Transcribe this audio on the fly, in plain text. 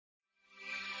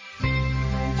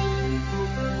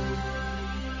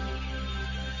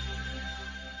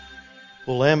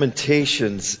Well,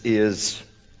 Lamentations is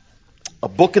a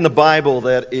book in the Bible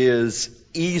that is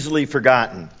easily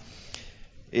forgotten.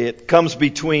 It comes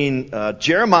between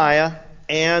Jeremiah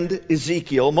and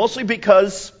Ezekiel, mostly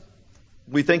because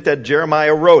we think that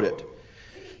Jeremiah wrote it.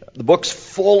 The book's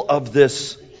full of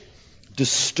this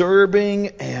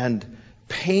disturbing and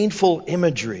painful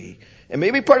imagery. And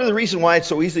maybe part of the reason why it's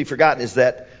so easily forgotten is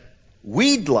that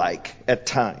we'd like, at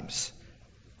times,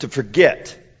 to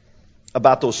forget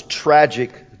about those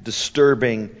tragic,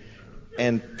 disturbing,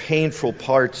 and painful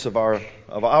parts of our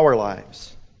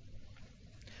lives.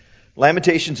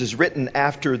 Lamentations is written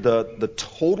after the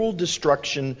total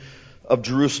destruction of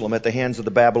Jerusalem at the hands of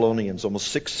the Babylonians, almost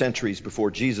 6 centuries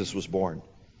before Jesus was born.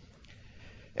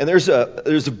 And there's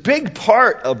a big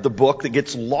part of the book that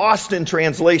gets lost in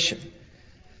translation.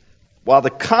 While the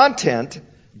content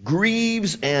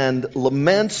grieves and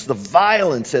laments the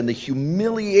violence and the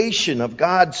humiliation of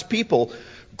God's people,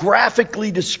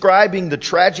 graphically describing the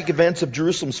tragic events of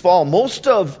Jerusalem's fall, most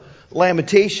of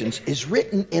Lamentations is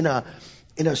written in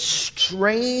a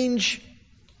strange,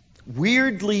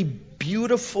 weirdly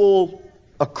beautiful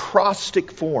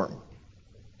acrostic form.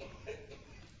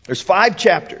 There's 5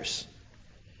 chapters.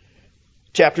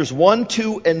 Chapters 1,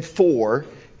 2, and 4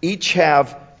 each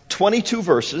have 22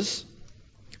 verses,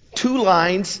 2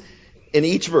 lines in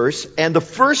each verse, and the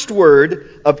first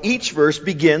word of each verse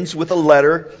begins with a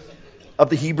letter of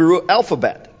the Hebrew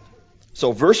alphabet.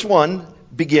 So verse 1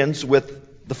 begins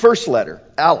with the first letter,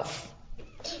 Aleph.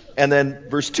 And then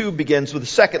verse 2 begins with the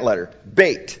second letter,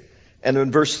 Beit. And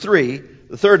then verse 3,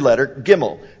 the third letter,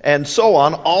 Gimel. And so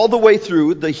on, all the way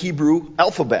through the Hebrew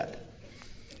alphabet.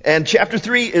 And chapter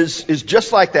 3 is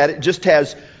just like that. It just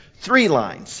has 3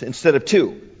 lines instead of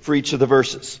 2 for each of the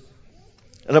verses.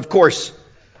 And of course,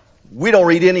 we don't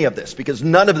read any of this because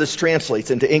none of this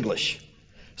translates into English.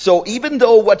 So even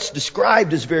though what's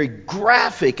described is very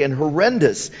graphic and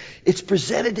horrendous, it's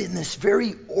presented in this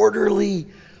very orderly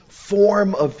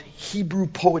form of Hebrew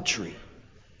poetry.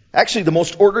 Actually, the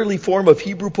most orderly form of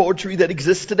Hebrew poetry that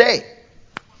exists today.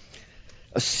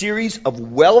 A series of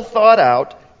well thought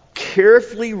out,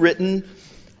 carefully written,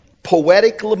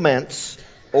 poetic laments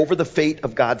over the fate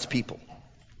of God's people.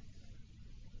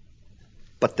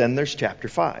 But then there's chapter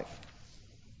 5.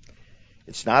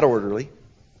 It's not orderly.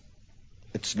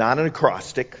 It's not an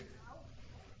acrostic.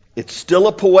 It's still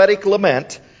a poetic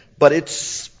lament, but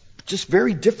it's just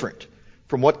very different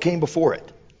from what came before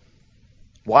it.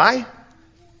 Why?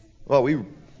 Well, we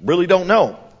really don't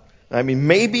know. I mean,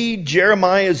 maybe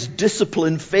Jeremiah's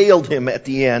discipline failed him at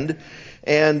the end,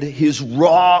 and his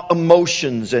raw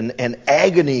emotions and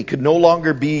agony could no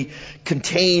longer be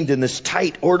contained in this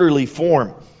tight, orderly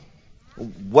form.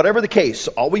 Whatever the case,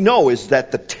 all we know is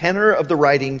that the tenor of the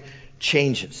writing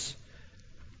changes.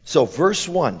 So verse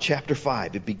 1, chapter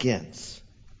 5, it begins.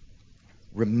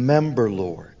 Remember,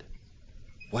 Lord,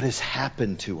 what has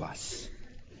happened to us.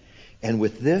 And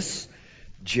with this,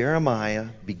 Jeremiah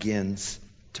begins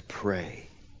to pray.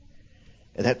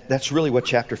 And that's really what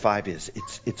chapter 5 is.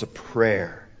 It's a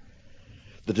prayer.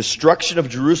 The destruction of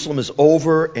Jerusalem is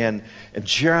over, and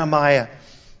Jeremiah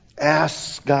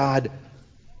asks God,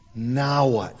 now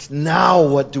what? Now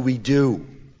what do we do?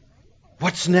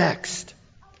 What's next?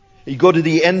 You go to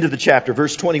the end of the chapter,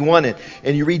 verse 21,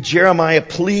 and you read Jeremiah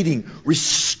pleading,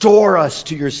 restore us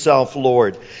to yourself,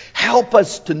 Lord. Help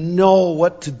us to know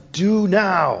what to do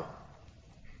now.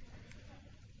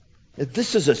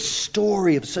 This is a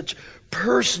story of such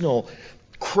personal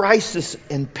crisis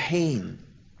and pain.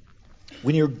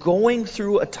 When you're going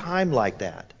through a time like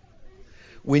that,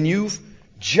 when you've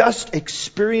just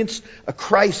experienced a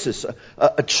crisis,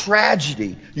 a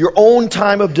tragedy, your own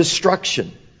time of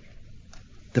destruction,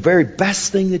 the very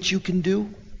best thing that you can do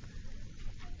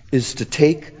is to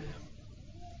take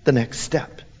the next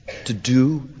step, to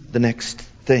do the next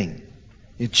thing.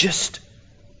 You just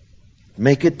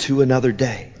make it to another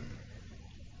day.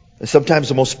 And sometimes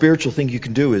the most spiritual thing you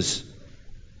can do is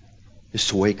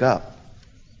to wake up,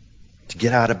 to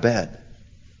get out of bed,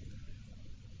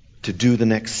 to do the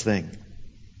next thing,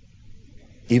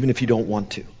 even if you don't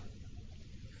want to.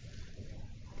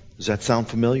 Does that sound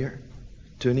familiar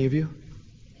to any of you?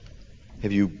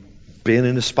 Have you been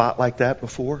in a spot like that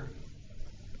before?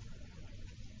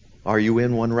 Are you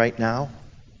in one right now?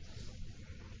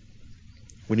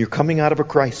 When you're coming out of a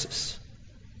crisis,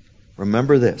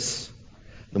 remember this.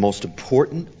 The most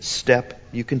important step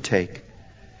you can take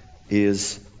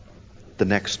is the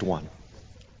next one.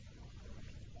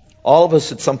 All of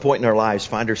us at some point in our lives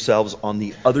find ourselves on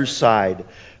the other side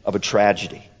of a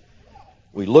tragedy.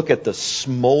 We look at the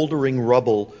smoldering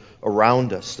rubble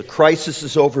around us. The crisis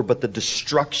is over, but the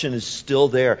destruction is still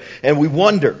there. And we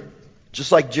wonder,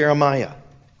 Just like Jeremiah.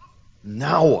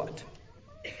 Now what?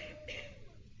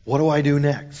 What do I do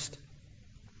next?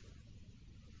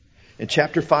 And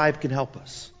chapter 5 can help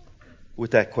us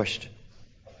with that question.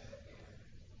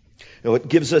 It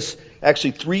gives us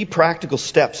actually 3 practical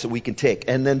steps that we can take,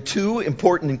 and then 2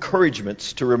 important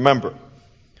encouragements to remember.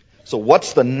 So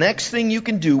what's the next thing you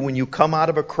can do when you come out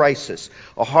of a crisis,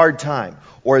 a hard time,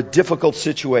 or a difficult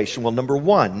situation? Well, number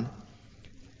 1,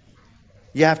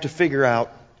 you have to figure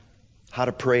out how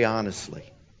to pray honestly.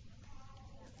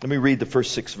 Let me read the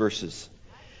first 6 verses.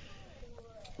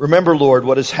 Remember, Lord,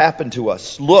 what has happened to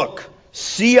us. Look,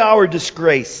 see our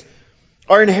disgrace.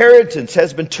 Our inheritance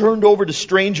has been turned over to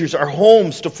strangers, our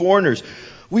homes to foreigners.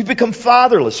 We've become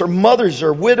fatherless, our mothers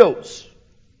are widows.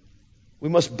 We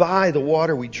must buy the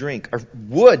water we drink. Our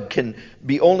wood can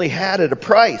be only had at a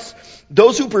price.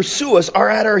 Those who pursue us are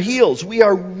at our heels. We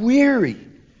are weary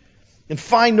and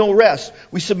find no rest.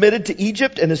 We submitted to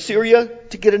Egypt and Assyria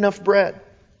to get enough bread.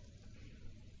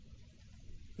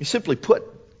 You simply put,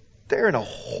 they're in a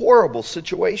horrible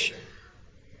situation.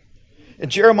 And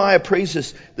Jeremiah prays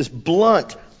this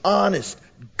blunt, honest,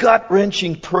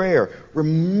 gut-wrenching prayer.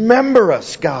 Remember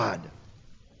us, God.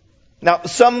 Now,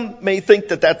 some may think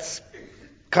that that's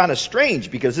kind of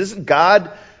strange, because isn't God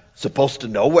supposed to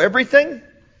know everything?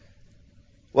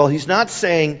 Well, he's not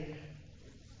saying,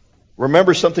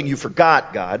 remember something you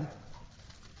forgot, God.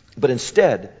 But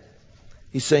instead,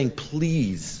 he's saying,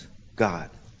 please, God,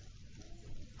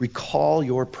 recall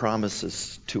your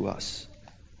promises to us,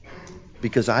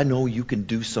 because I know you can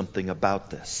do something about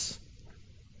this.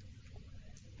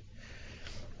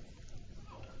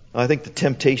 I think the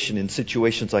temptation in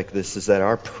situations like this is that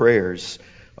our prayers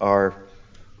are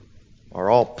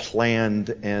all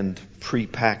planned and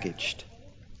prepackaged.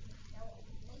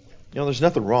 There's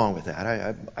nothing wrong with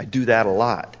that. I do that a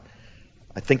lot.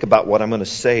 I think about what I'm going to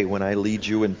say when I lead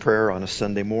you in prayer on a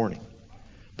Sunday morning.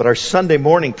 But our Sunday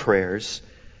morning prayers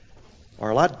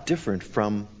are a lot different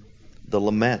from the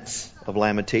laments of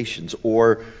Lamentations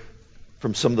or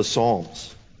from some of the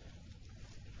Psalms.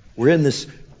 We're in this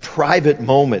private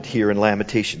moment here in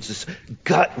Lamentations, this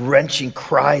gut-wrenching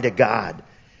cry to God.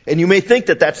 And you may think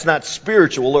that that's not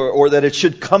spiritual or that it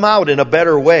should come out in a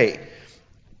better way.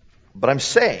 But I'm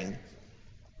saying,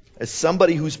 as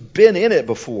somebody who's been in it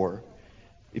before,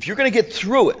 if you're going to get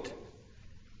through it,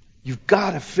 you've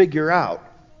got to figure out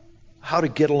how to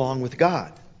get along with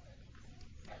God.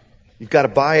 You've got to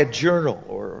buy a journal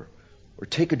or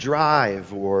take a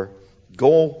drive or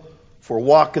go for a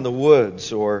walk in the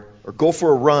woods or go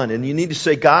for a run. And you need to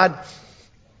say, God,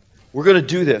 we're going to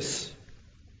do this.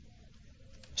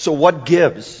 So what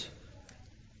gives?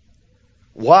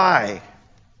 Why?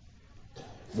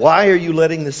 Why are you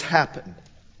letting this happen?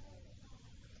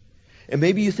 And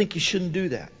maybe you think you shouldn't do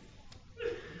that.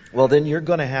 Well, then you're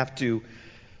going to have to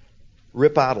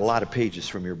rip out a lot of pages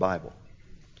from your Bible.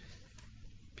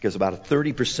 Because about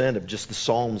 30% of just the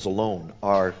Psalms alone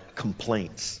are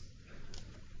complaints.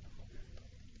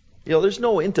 There's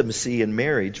no intimacy in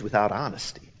marriage without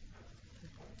honesty.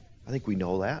 I think we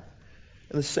know that.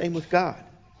 And the same with God.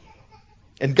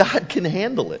 And God can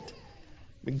handle it.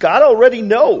 God already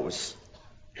knows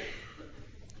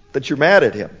that you're mad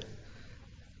at Him.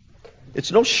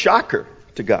 It's no shocker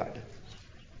to God.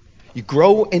 You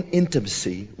grow in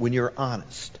intimacy when you're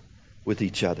honest with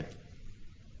each other.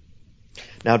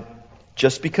 Now,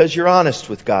 just because you're honest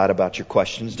with God about your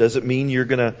questions doesn't mean you're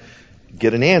going to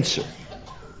get an answer.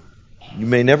 You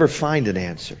may never find an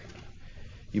answer.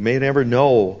 You may never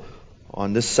know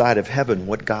on this side of heaven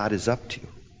what God is up to.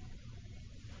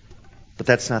 But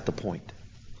that's not the point.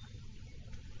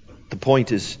 The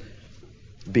point is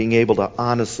being able to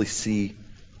honestly see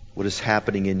what is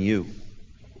happening in you.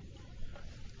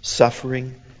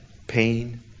 Suffering,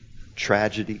 pain,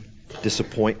 tragedy,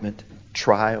 disappointment,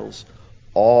 trials,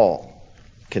 all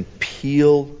can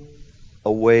peel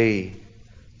away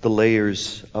the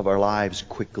layers of our lives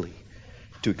quickly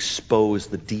to expose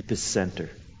the deepest center,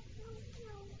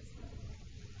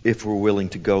 if we're willing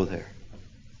to go there.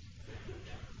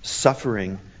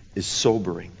 Suffering is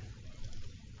sobering.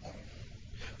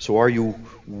 So are you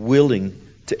willing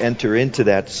to enter into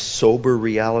that sober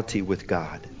reality with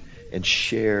God and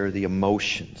share the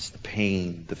emotions, the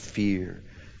pain, the fear,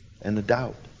 and the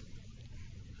doubt?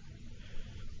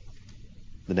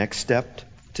 The next step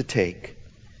to take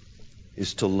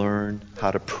is to learn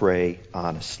how to pray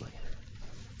honestly.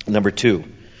 Number 2,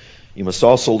 you must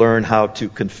also learn how to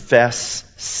confess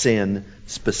sin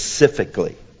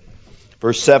specifically.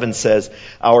 Verse 7 says,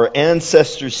 our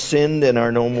ancestors sinned and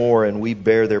are no more, and we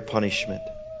bear their punishment.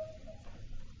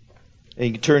 And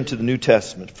you can turn to the New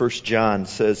Testament. 1 John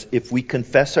says, if we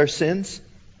confess our sins,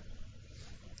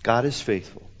 God is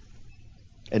faithful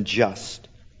and just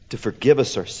to forgive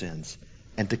us our sins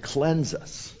and to cleanse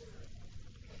us.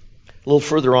 A little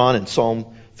further on in Psalm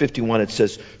 51 it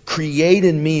says, "Create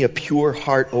in me a pure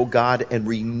heart, O God, and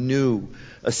renew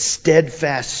a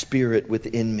steadfast spirit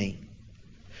within me."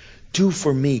 Do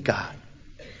for me, God,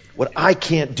 what I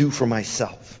can't do for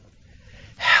myself.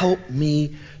 Help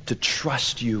me to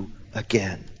trust you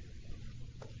again.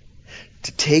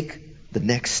 To take the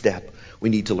next step, we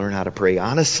need to learn how to pray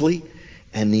honestly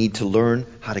and need to learn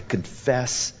how to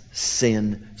confess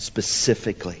sin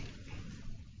specifically.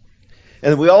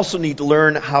 And we also need to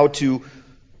learn how to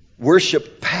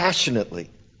worship passionately.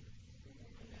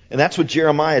 And that's what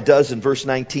Jeremiah does in verse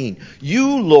 19.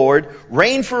 "You, Lord,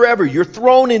 reign forever. Your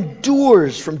throne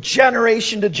endures from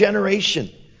generation to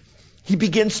generation." He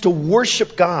begins to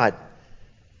worship God.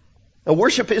 Now,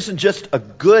 worship isn't just a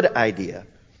good idea.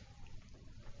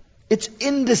 It's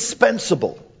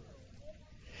indispensable.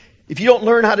 If you don't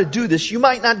learn how to do this, you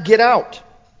might not get out.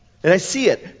 And I see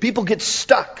it. People get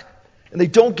stuck. And they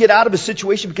don't get out of a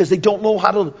situation because they don't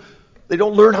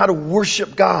learn how to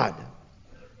worship God.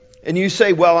 And you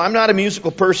say, "Well, I'm not a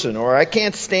musical person," or "I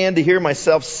can't stand to hear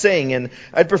myself sing, and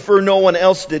I'd prefer no one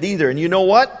else did either." And you know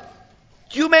what?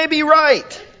 You may be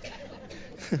right.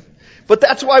 But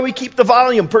that's why we keep the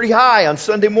volume pretty high on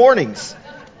Sunday mornings.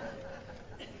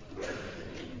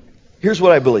 Here's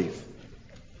what I believe.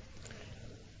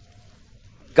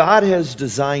 God has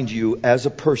designed you as a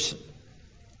person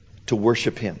to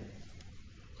worship Him.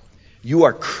 You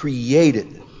are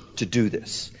created to do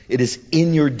this. It is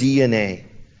in your DNA.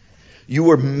 You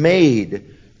were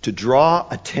made to draw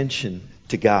attention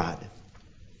to God.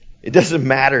 It doesn't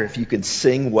matter if you can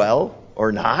sing well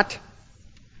or not.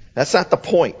 That's not the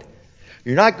point.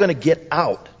 You're not going to get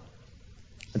out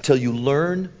until you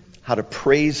learn how to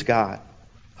praise God,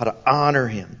 how to honor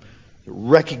Him, to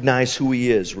recognize who He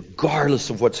is,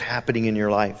 regardless of what's happening in your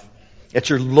life.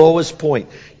 At your lowest point,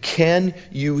 can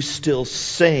you still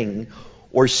sing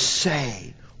or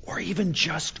say or even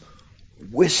just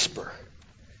whisper,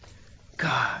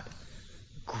 "God,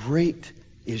 great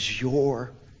is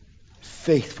your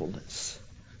faithfulness"?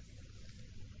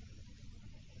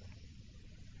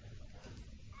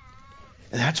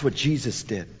 And that's what Jesus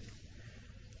did.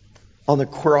 On the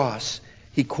cross,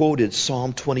 He quoted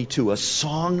Psalm 22, a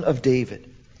song of David.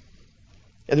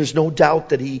 And there's no doubt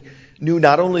that He knew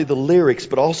not only the lyrics,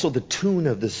 but also the tune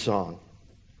of this song.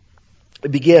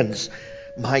 It begins,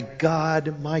 my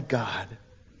God,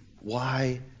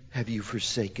 why have you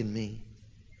forsaken me?"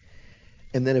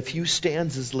 And then a few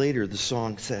stanzas later, the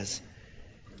song says,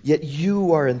 "Yet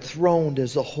you are enthroned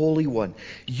as the Holy One.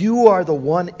 You are the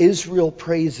one Israel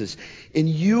praises. In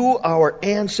you our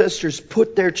ancestors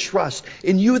put their trust.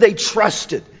 In you they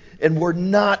trusted and were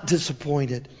not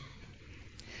disappointed."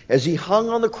 As He hung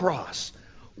on the cross,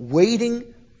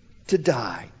 waiting to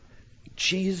die,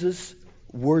 Jesus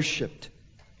worshiped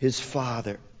His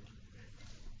Father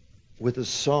with a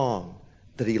song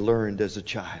that He learned as a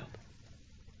child.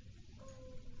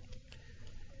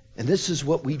 And this is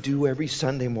what we do every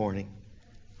Sunday morning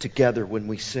together when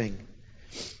we sing.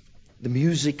 The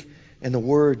music and the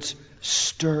words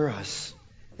stir us,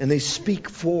 and they speak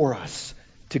for us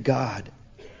to God.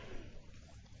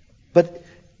 But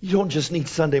you don't just need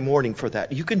Sunday morning for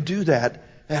that. You can do that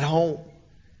at home.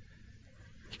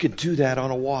 You can do that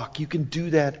on a walk. You can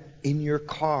do that in your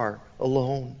car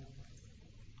alone.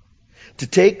 To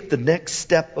take the next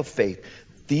step of faith,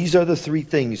 these are the three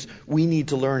things we need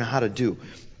to learn how to do.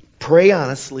 Pray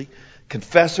honestly,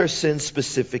 confess our sins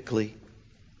specifically,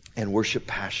 and worship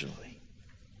passionately.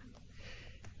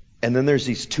 And then there's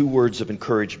these two words of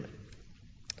encouragement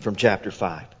from chapter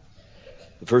 5.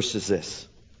 The verse is this: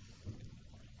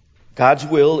 God's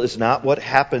will is not what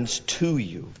happens to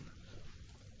you,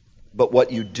 but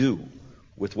what you do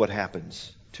with what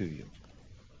happens to you.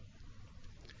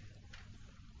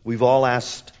 We've all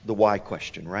asked the why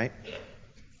question, right?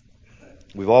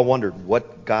 We've all wondered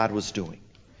what God was doing.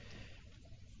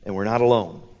 And we're not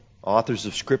alone. Authors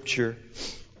of Scripture,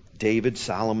 David,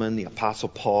 Solomon, the Apostle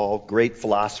Paul, great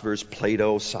philosophers,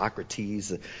 Plato, Socrates,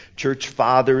 the church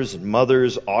fathers and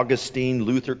mothers, Augustine,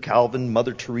 Luther, Calvin,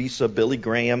 Mother Teresa, Billy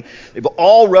Graham. They've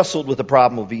all wrestled with the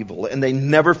problem of evil, and they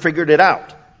never figured it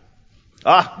out.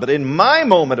 But in my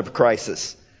moment of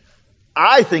crisis,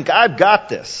 I think I've got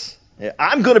this.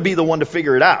 I'm going to be the one to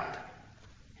figure it out.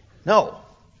 No.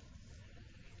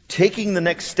 Taking the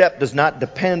next step does not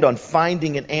depend on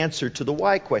finding an answer to the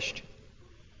why question.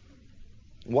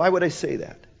 Why would I say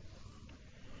that?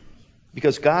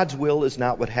 Because God's will is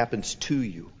not what happens to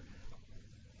you,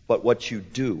 but what you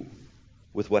do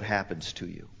with what happens to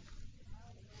you.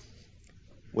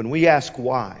 when we ask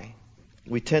why,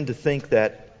 we tend to think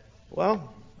that,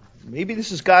 well, maybe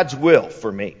this is God's will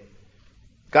for me.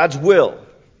 God's will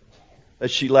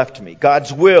that she left me.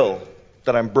 God's will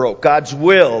that I'm broke. God's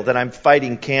will that I'm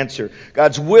fighting cancer.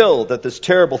 God's will that this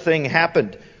terrible thing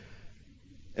happened.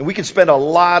 And we can spend a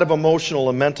lot of emotional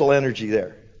and mental energy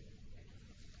there.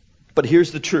 But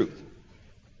here's the truth.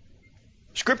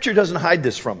 Scripture doesn't hide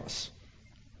this from us.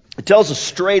 It tells us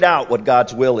straight out what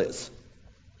God's will is.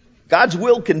 God's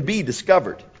will can be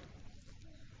discovered.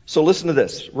 So listen to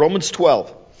this. Romans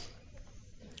 12.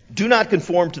 Do not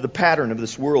conform to the pattern of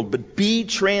this world, but be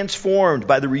transformed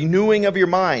by the renewing of your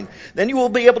mind. Then you will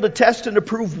be able to test and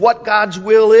approve what God's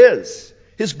will is.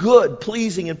 His good,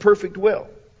 pleasing, and perfect will.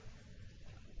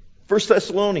 1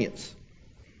 Thessalonians.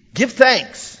 Give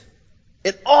thanks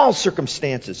in all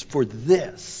circumstances, for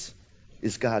this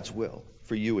is God's will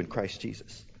for you in Christ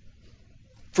Jesus.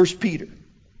 1 Peter.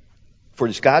 For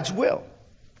it is God's will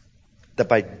that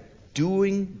by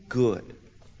doing good,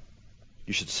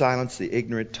 you should silence the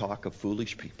ignorant talk of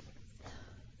foolish people.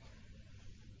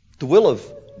 The will of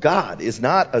God is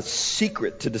not a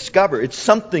secret to discover. It's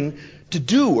something to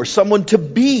do or someone to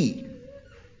be.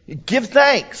 Give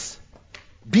thanks.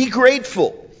 Be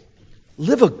grateful.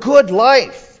 Live a good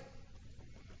life.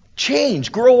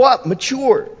 Change, grow up,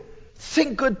 mature.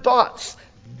 Think good thoughts.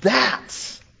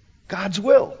 That's God's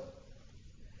will.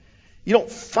 You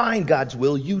don't find God's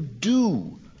will, you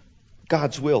do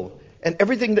God's will. And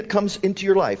everything that comes into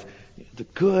your life, the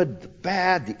good, the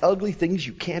bad, the ugly, things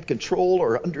you can't control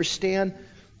or understand,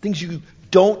 things you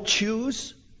don't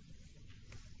choose,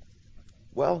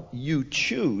 well, you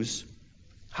choose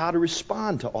how to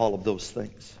respond to all of those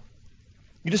things.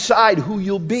 You decide who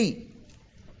you'll be.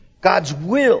 God's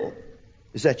will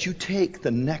is that you take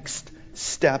the next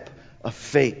step of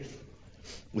faith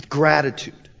with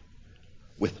gratitude,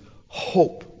 with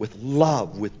hope, with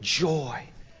love, with joy,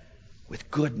 with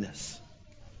goodness.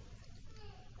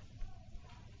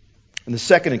 And the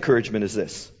second encouragement is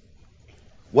this.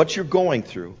 What you're going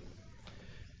through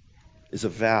is a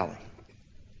valley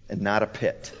and not a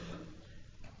pit.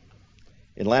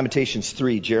 In Lamentations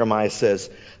 3, Jeremiah says,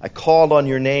 I called on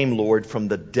your name, Lord, from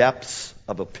the depths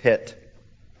of a pit.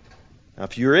 Now,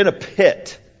 if you're in a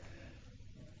pit,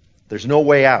 there's no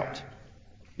way out.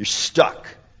 You're stuck.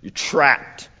 You're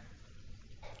trapped.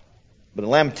 But in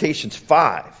Lamentations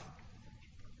 5,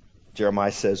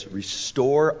 Jeremiah says,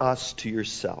 restore us to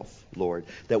yourself, Lord,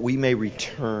 that we may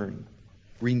return,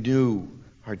 renew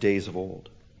our days of old.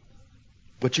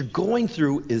 What you're going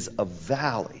through is a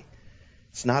valley.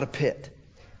 It's not a pit.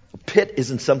 A pit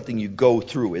isn't something you go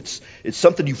through. It's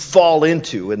something you fall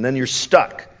into and then you're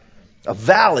stuck. A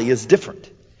valley is different.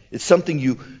 It's something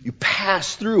you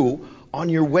pass through on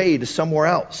your way to somewhere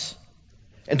else.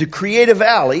 And to create a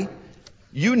valley,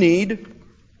 you need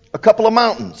a couple of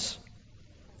mountains.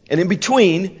 And in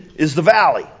between is the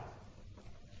valley.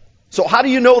 So how do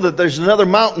you know that there's another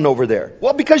mountain over there?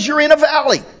 Well, because you're in a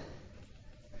valley.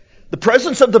 The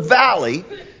presence of the valley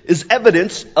is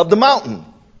evidence of the mountain.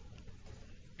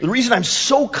 The reason I'm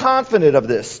so confident of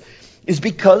this is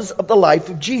because of the life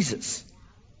of Jesus.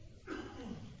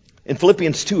 In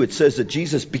Philippians 2, it says that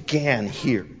Jesus began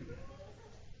here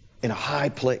in a high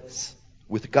place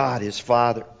with God his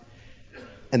Father.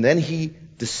 And then he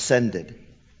descended.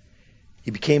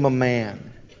 He became a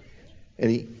man.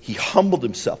 And he humbled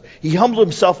himself. He humbled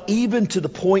himself even to the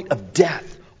point of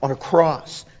death on a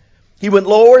cross. He went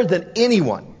lower than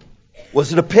anyone.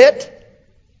 Was it a pit?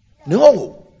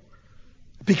 No.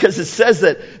 Because it says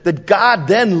that God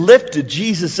then lifted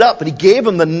Jesus up and he gave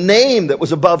him the name that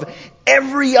was above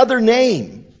every other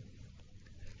name.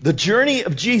 The journey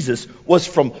of Jesus was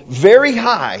from very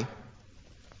high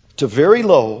to very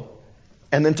low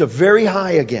and then to very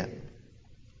high again.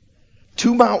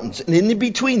 Two mountains, and in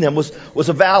between them was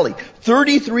a valley.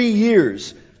 33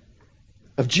 years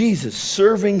of Jesus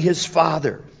serving his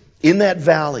Father in that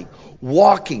valley,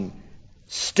 walking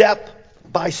step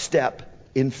by step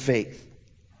in faith.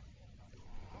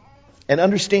 And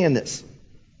understand this.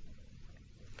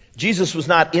 Jesus was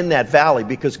not in that valley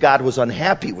because God was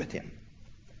unhappy with him.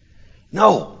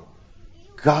 No.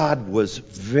 God was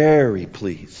very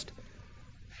pleased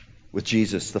with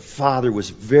Jesus. The Father was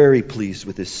very pleased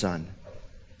with his Son.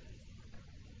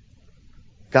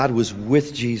 God was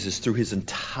with Jesus through his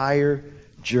entire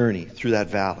journey through that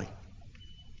valley.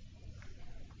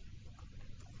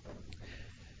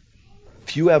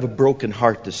 If you have a broken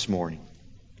heart this morning,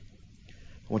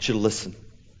 I want you to listen.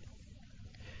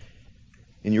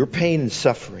 In your pain and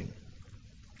suffering,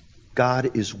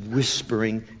 God is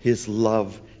whispering His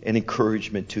love and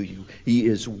encouragement to you. He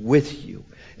is with you,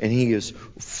 and He is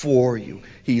for you.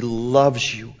 He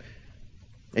loves you.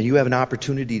 And you have an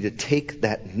opportunity to take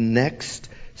that next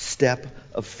step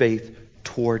of faith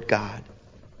toward God,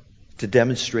 to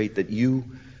demonstrate that you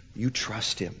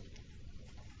trust Him.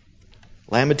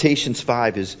 Lamentations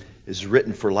 5 is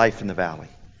written for life in the valley.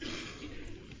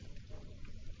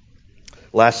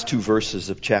 Last two verses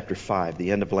of chapter 5,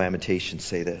 the end of Lamentations,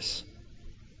 say this.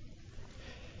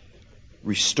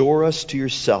 Restore us to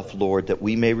yourself, Lord, that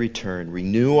we may return.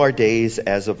 Renew our days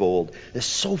as of old. It's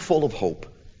so full of hope.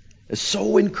 It's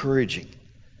so encouraging.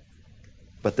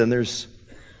 But then there's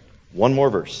one more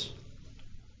verse.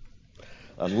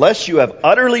 Unless you have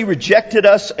utterly rejected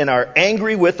us and are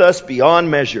angry with us beyond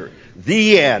measure.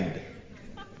 The end.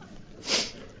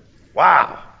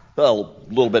 Wow. A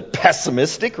little bit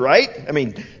pessimistic, right? I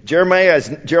mean, Jeremiah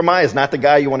is not the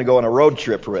guy you want to go on a road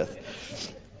trip with.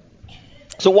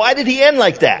 So why did he end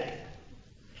like that?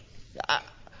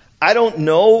 I don't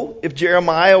know if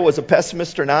Jeremiah was a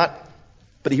pessimist or not,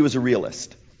 but he was a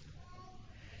realist.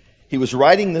 He was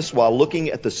writing this while looking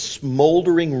at the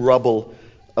smoldering rubble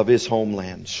of his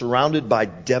homeland, surrounded by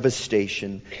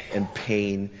devastation and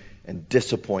pain and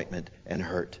disappointment and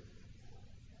hurt.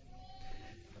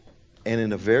 And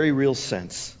in a very real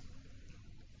sense,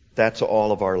 that's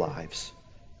all of our lives.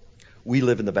 We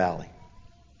live in the valley.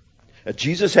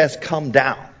 Jesus has come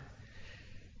down.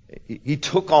 He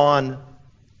took on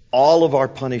all of our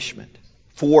punishment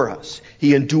for us.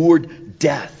 He endured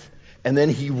death. And then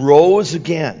He rose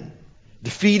again,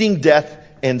 defeating death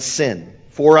and sin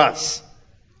for us.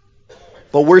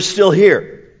 But we're still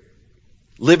here,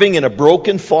 living in a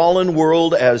broken, fallen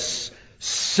world as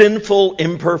sinful,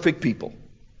 imperfect people.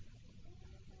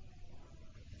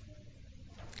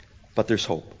 But there's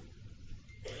hope.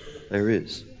 There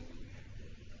is.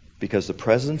 Because the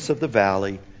presence of the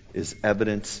valley is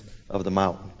evidence of the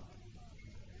mountain.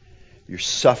 Your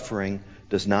suffering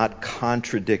does not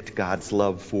contradict God's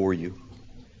love for you.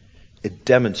 It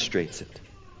demonstrates it.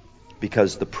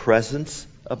 Because the presence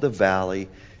of the valley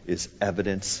is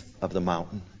evidence of the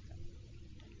mountain.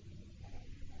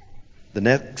 The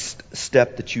next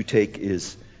step that you take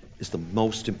is the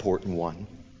most important one.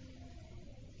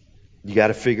 You got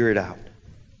to figure it out.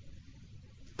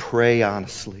 Pray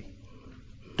honestly.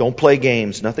 Don't play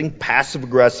games. Nothing passive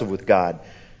aggressive with God.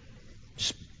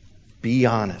 Just be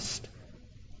honest.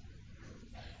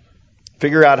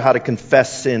 Figure out how to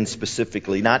confess sin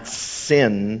specifically. Not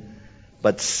sin,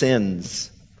 but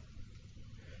sins.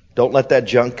 Don't let that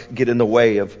junk get in the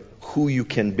way of who you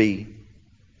can be.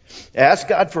 Ask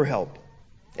God for help.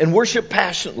 And worship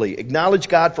passionately. Acknowledge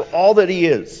God for all that He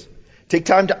is. Take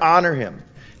time to honor Him.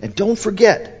 And don't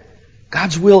forget,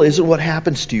 God's will isn't what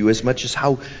happens to you as much as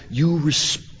how you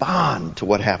respond to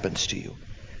what happens to you.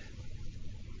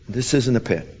 This isn't a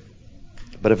pit,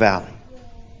 but a valley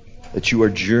that you are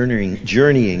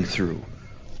journeying through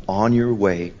on your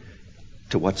way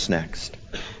to what's next.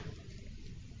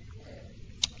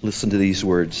 Listen to these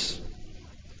words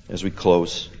as we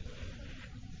close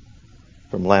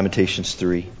from Lamentations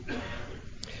 3.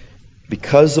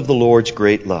 Because of the Lord's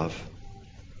great love,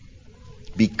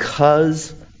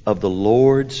 because of the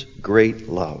Lord's great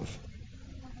love,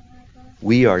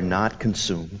 we are not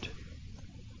consumed.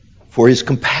 For His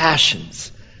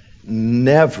compassions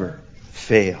never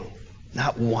fail,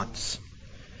 not once.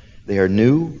 They are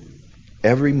new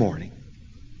every morning.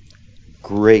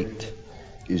 Great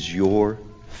is your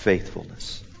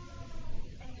faithfulness.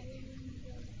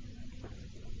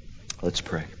 Let's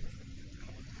pray.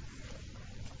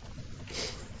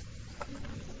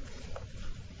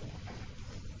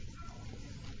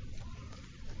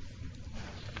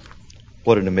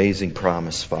 What an amazing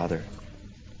promise, Father.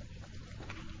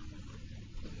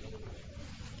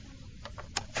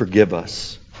 Forgive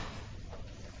us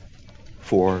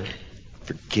for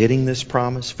forgetting this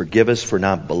promise. Forgive us for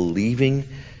not believing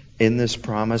in this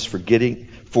promise. For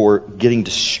getting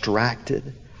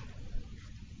distracted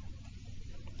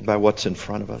by what's in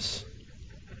front of us.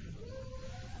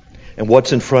 And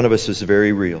what's in front of us is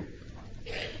very real.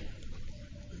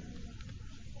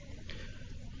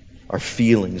 Our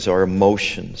feelings, our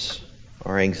emotions,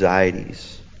 our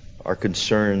anxieties, our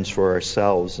concerns for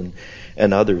ourselves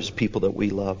and others, people that we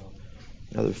love.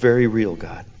 Now, they're very real,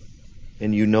 God.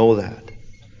 And you know that.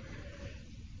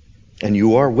 And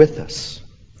you are with us.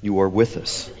 You are with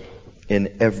us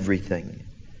in everything.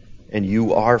 And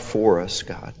you are for us,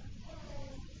 God.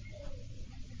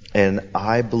 And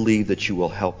I believe that you will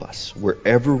help us,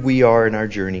 wherever we are in our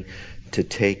journey, to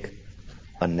take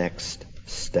a next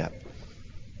step.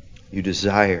 You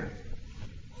desire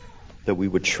that we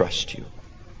would trust you.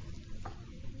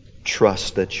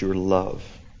 Trust that your love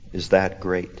is that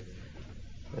great,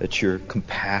 that your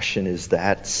compassion is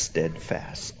that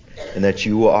steadfast, and that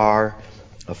you are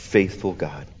a faithful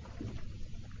God.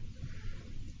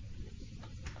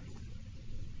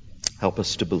 Help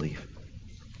us to believe.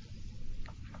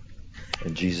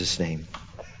 In Jesus' name,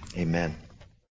 amen.